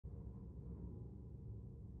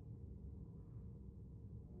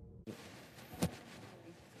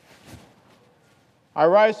I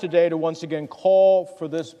rise today to once again call for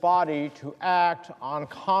this body to act on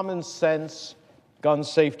common sense gun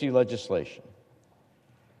safety legislation.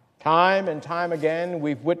 Time and time again,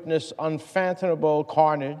 we've witnessed unfathomable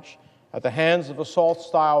carnage at the hands of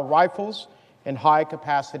assault-style rifles and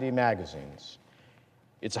high-capacity magazines.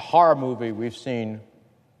 It's a horror movie we've seen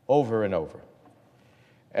over and over.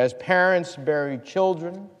 As parents bury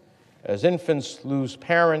children, as infants lose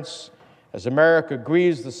parents, as America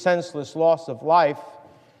grieves the senseless loss of life,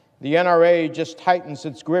 the NRA just tightens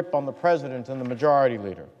its grip on the president and the majority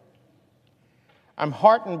leader. I'm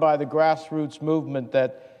heartened by the grassroots movement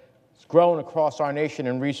that's grown across our nation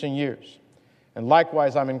in recent years. And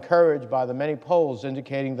likewise, I'm encouraged by the many polls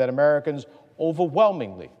indicating that Americans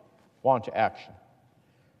overwhelmingly want action.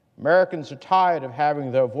 Americans are tired of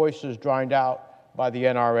having their voices drowned out by the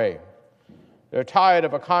NRA. They're tired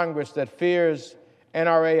of a Congress that fears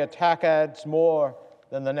NRA attack ads more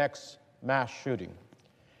than the next mass shooting.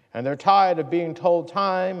 And they're tired of being told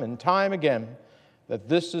time and time again that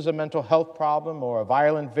this is a mental health problem or a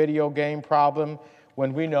violent video game problem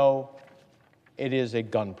when we know it is a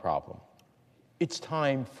gun problem. It's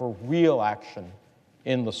time for real action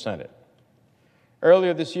in the Senate.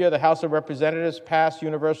 Earlier this year, the House of Representatives passed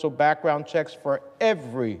universal background checks for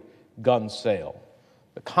every gun sale,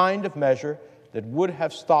 the kind of measure that would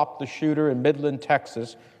have stopped the shooter in Midland,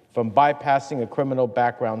 Texas, from bypassing a criminal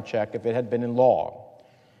background check if it had been in law.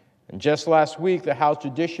 And just last week, the House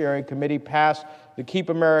Judiciary Committee passed the Keep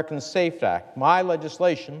Americans Safe Act, my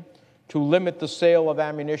legislation to limit the sale of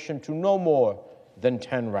ammunition to no more than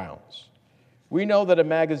 10 rounds. We know that a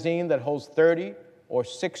magazine that holds 30 or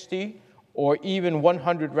 60 or even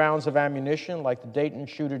 100 rounds of ammunition, like the Dayton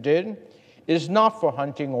shooter did, is not for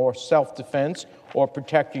hunting or self-defense or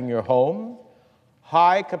protecting your home.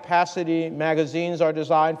 High-capacity magazines are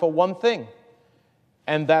designed for one thing,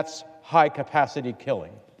 and that's high-capacity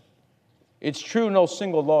killing. It's true no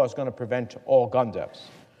single law is going to prevent all gun deaths,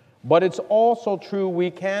 but it's also true we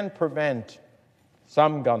can prevent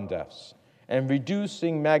some gun deaths, and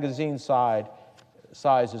reducing magazine size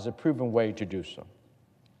is a proven way to do so.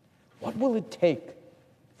 What will it take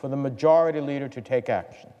for the majority leader to take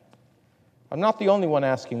action? I'm not the only one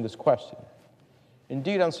asking this question.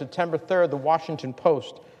 Indeed, on September 3rd, the Washington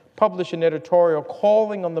Post published an editorial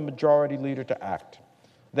calling on the majority leader to act.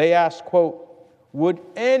 They asked, quote, "Would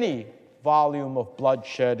any volume of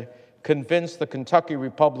bloodshed convince the Kentucky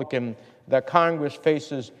Republican that Congress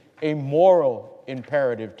faces a moral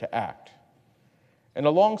imperative to act?" And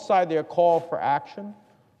alongside their call for action,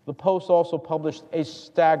 the Post also published a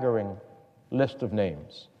staggering list of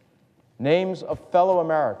names of fellow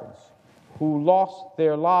Americans who lost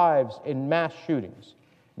their lives in mass shootings,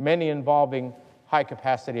 many involving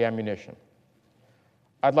high-capacity ammunition.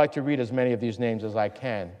 I'd like to read as many of these names as I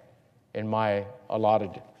can in my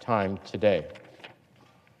allotted time today.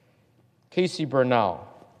 Casey Bernal,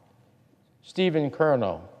 Stephen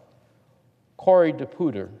Kernow, Corey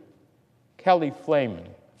DePuter, Kelly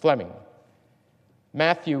Fleming,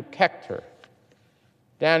 Matthew Kechter,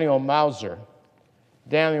 Daniel Mauser,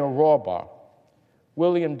 Daniel Rohrbach,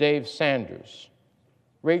 William Dave Sanders,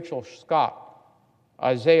 Rachel Scott,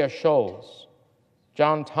 Isaiah Scholes,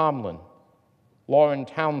 John Tomlin, Lauren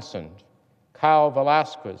Townsend, Kyle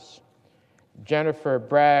Velasquez, Jennifer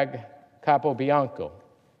Bragg Capobianco,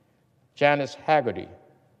 Janice Haggerty,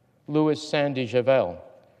 Louis Sandy Javel,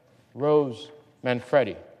 Rose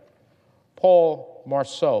Manfredi, Paul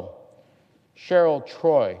Marceau, Cheryl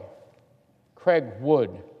Troy, Craig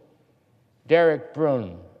Wood, Derek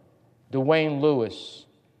Brun, Dwayne Lewis,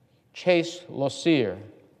 Chase Lossier,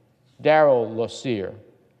 Darrell Lossier,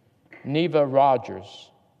 Neva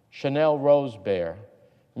Rogers, Chanel Rosebear,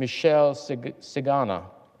 Michelle Sigana,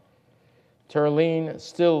 Terline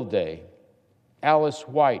Stillday, Alice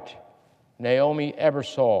White, Naomi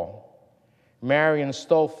Ebersol, Marion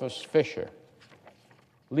Stolfus Fisher,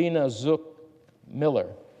 Lena Zook Miller,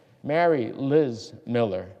 Mary Liz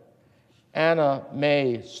Miller, Anna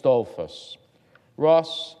Mae Stolfus,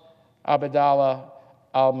 Ross Abdallah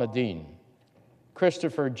Al-Madin,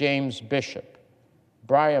 Christopher James Bishop,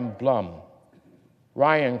 Brian Blum,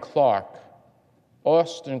 Ryan Clark,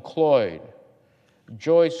 Austin Cloyd,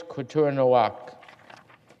 Joyce Couture-Nowak,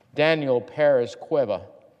 Daniel Perez Cueva,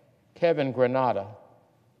 Kevin Granada,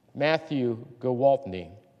 Matthew Gewaltney,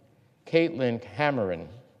 Caitlin Cameron,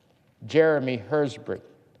 Jeremy Hersbert,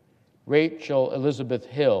 Rachel Elizabeth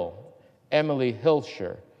Hill, Emily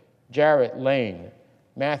Hilscher, Jarrett Lane,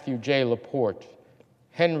 Matthew J. Laporte,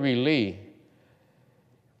 Henry Lee,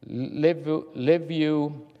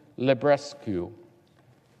 Liviu Lebrescu,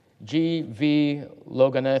 G.V.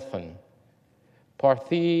 Loganathan,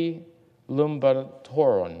 Parthi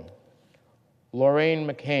Lumbatoron, Lorraine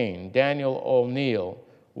McCain, Daniel O'Neill,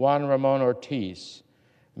 Juan Ramon Ortiz,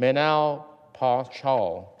 Menal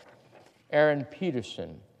Pachal, Aaron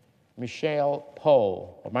Peterson, Michael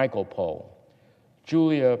Poe,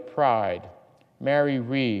 Julia Pride, Mary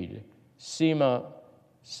Reed, Seema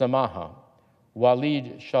Samaha,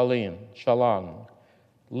 Walid Shalan,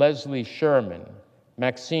 Leslie Sherman,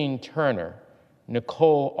 Maxine Turner,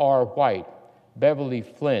 Nicole R. White, Beverly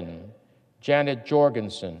Flynn, Janet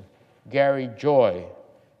Jorgensen, Gary Joy,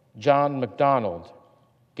 John McDonald,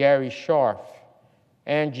 Gary Scharf,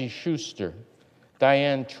 Angie Schuster,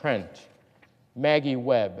 Diane Trent, Maggie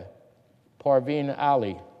Webb, Parveen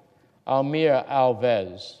Ali, Almira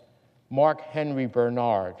Alves, Mark Henry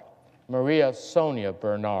Bernard, Maria Sonia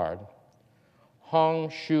Bernard, Hong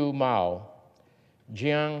Shu Mao,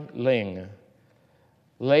 Jiang Ling,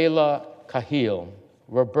 Leila Cahill,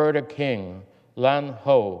 Roberta King, Lan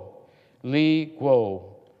Ho, Li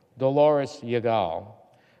Guo, Dolores Yagal,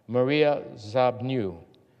 Maria Zabnew,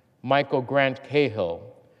 Michael Grant Cahill,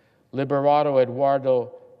 Liberato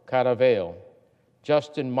Eduardo Caraveo,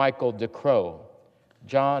 Justin Michael DeCrow,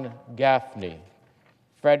 John Gaffney,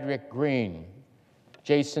 Frederick Green,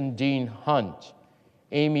 Jason Dean Hunt,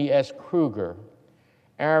 Amy S. Kruger,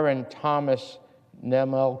 Aaron Thomas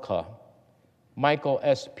Nemelka, Michael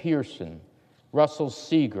S. Pearson, Russell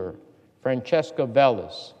Seeger, Francesca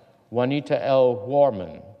Vellis, Juanita L.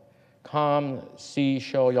 Warman, Kam C.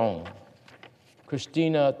 Shoyong,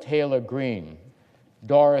 Christina Taylor Green,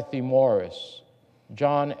 Dorothy Morris,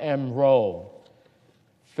 John M. Rowe,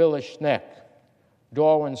 Phyllis Schneck,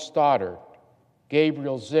 Darwin Stoddard,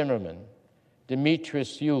 Gabriel Zimmerman,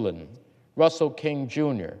 Demetrius Hewlin, Russell King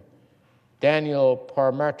Jr., Daniel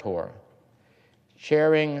Parmertor,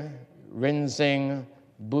 Chering Rinzing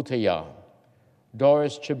Butaya,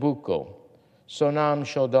 Doris Chibuko, Sonam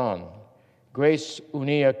Shodan, Grace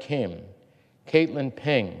Unia Kim, Caitlin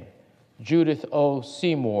Ping, Judith O.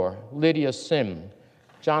 Seymour, Lydia Sim,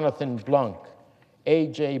 Jonathan Blunk,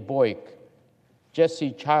 A.J. Boyk,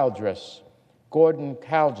 Jesse Childress, Gordon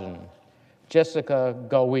Calgen, Jessica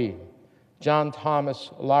Gawi, John Thomas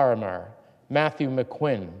Larimer, Matthew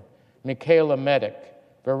McQuinn, Michaela Medic,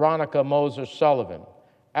 Veronica Moser Sullivan,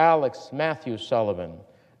 Alex Matthew Sullivan,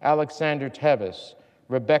 Alexander Tevis,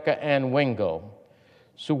 Rebecca Ann Wingo,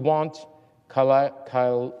 Suwant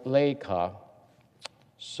Kaleka,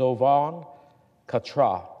 Sovan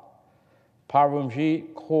Katra,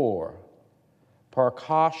 Parumjit Kaur,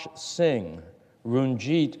 Parkash Singh,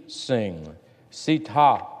 Runjit Singh,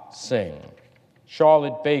 Sita Singh,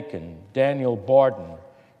 Charlotte Bacon, Daniel Barton,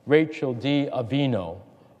 Rachel D. Avino,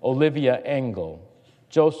 Olivia Engel,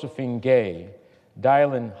 Josephine Gay,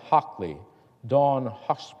 Dylan Hockley, Dawn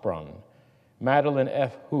Hochsprung, Madeline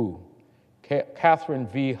F. Hu, Catherine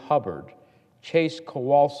V. Hubbard, Chase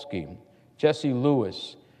Kowalski, Jesse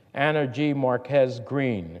Lewis, Anna G. Marquez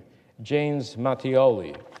Green, James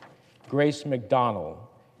Mattioli, Grace McDonald,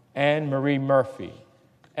 Anne Marie Murphy,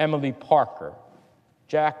 Emily Parker,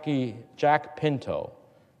 Jack Pinto,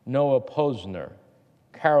 Noah Posner,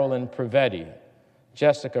 Carolyn Privetti,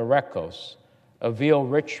 Jessica Rekos, Avil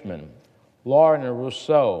Richmond, Lorna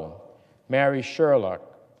Rousseau, Mary Sherlock,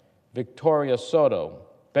 Victoria Soto,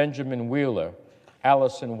 Benjamin Wheeler,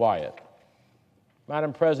 Allison Wyatt.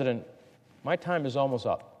 Madam President, my time is almost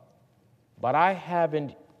up, but I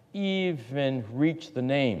haven't even reached the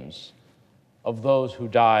names of those who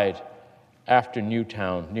died after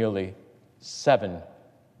Newtown nearly 7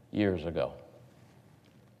 years ago.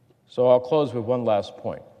 So I'll close with one last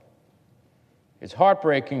point. It's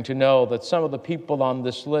heartbreaking to know that some of the people on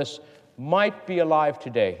this list might be alive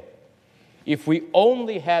today if we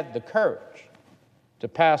only had the courage to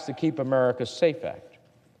pass the Keep America Safe Act,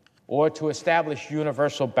 or to establish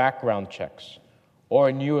universal background checks, or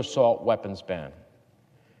a new assault weapons ban.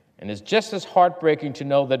 And it's just as heartbreaking to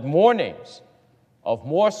know that more names of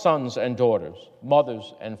more sons and daughters,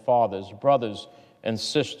 mothers and fathers, brothers and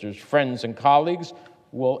sisters, friends and colleagues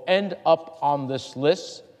will end up on this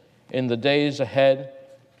list in the days ahead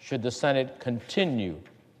should the Senate continue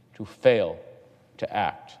to fail to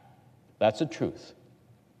act. That's the truth.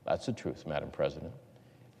 That's the truth, Madam President.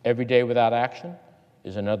 Every day without action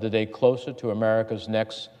is another day closer to America's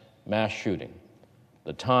next mass shooting.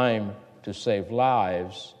 The time to save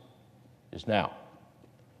lives is now.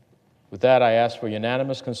 With that, I ask for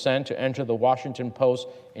unanimous consent to enter the Washington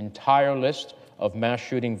Post's entire list of mass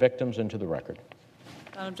shooting victims into the record.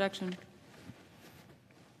 Without objection.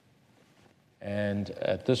 And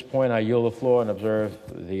at this point, I yield the floor and observe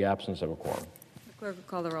the absence of a quorum. The clerk will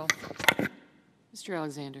call the roll. Mr.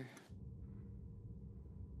 Alexander.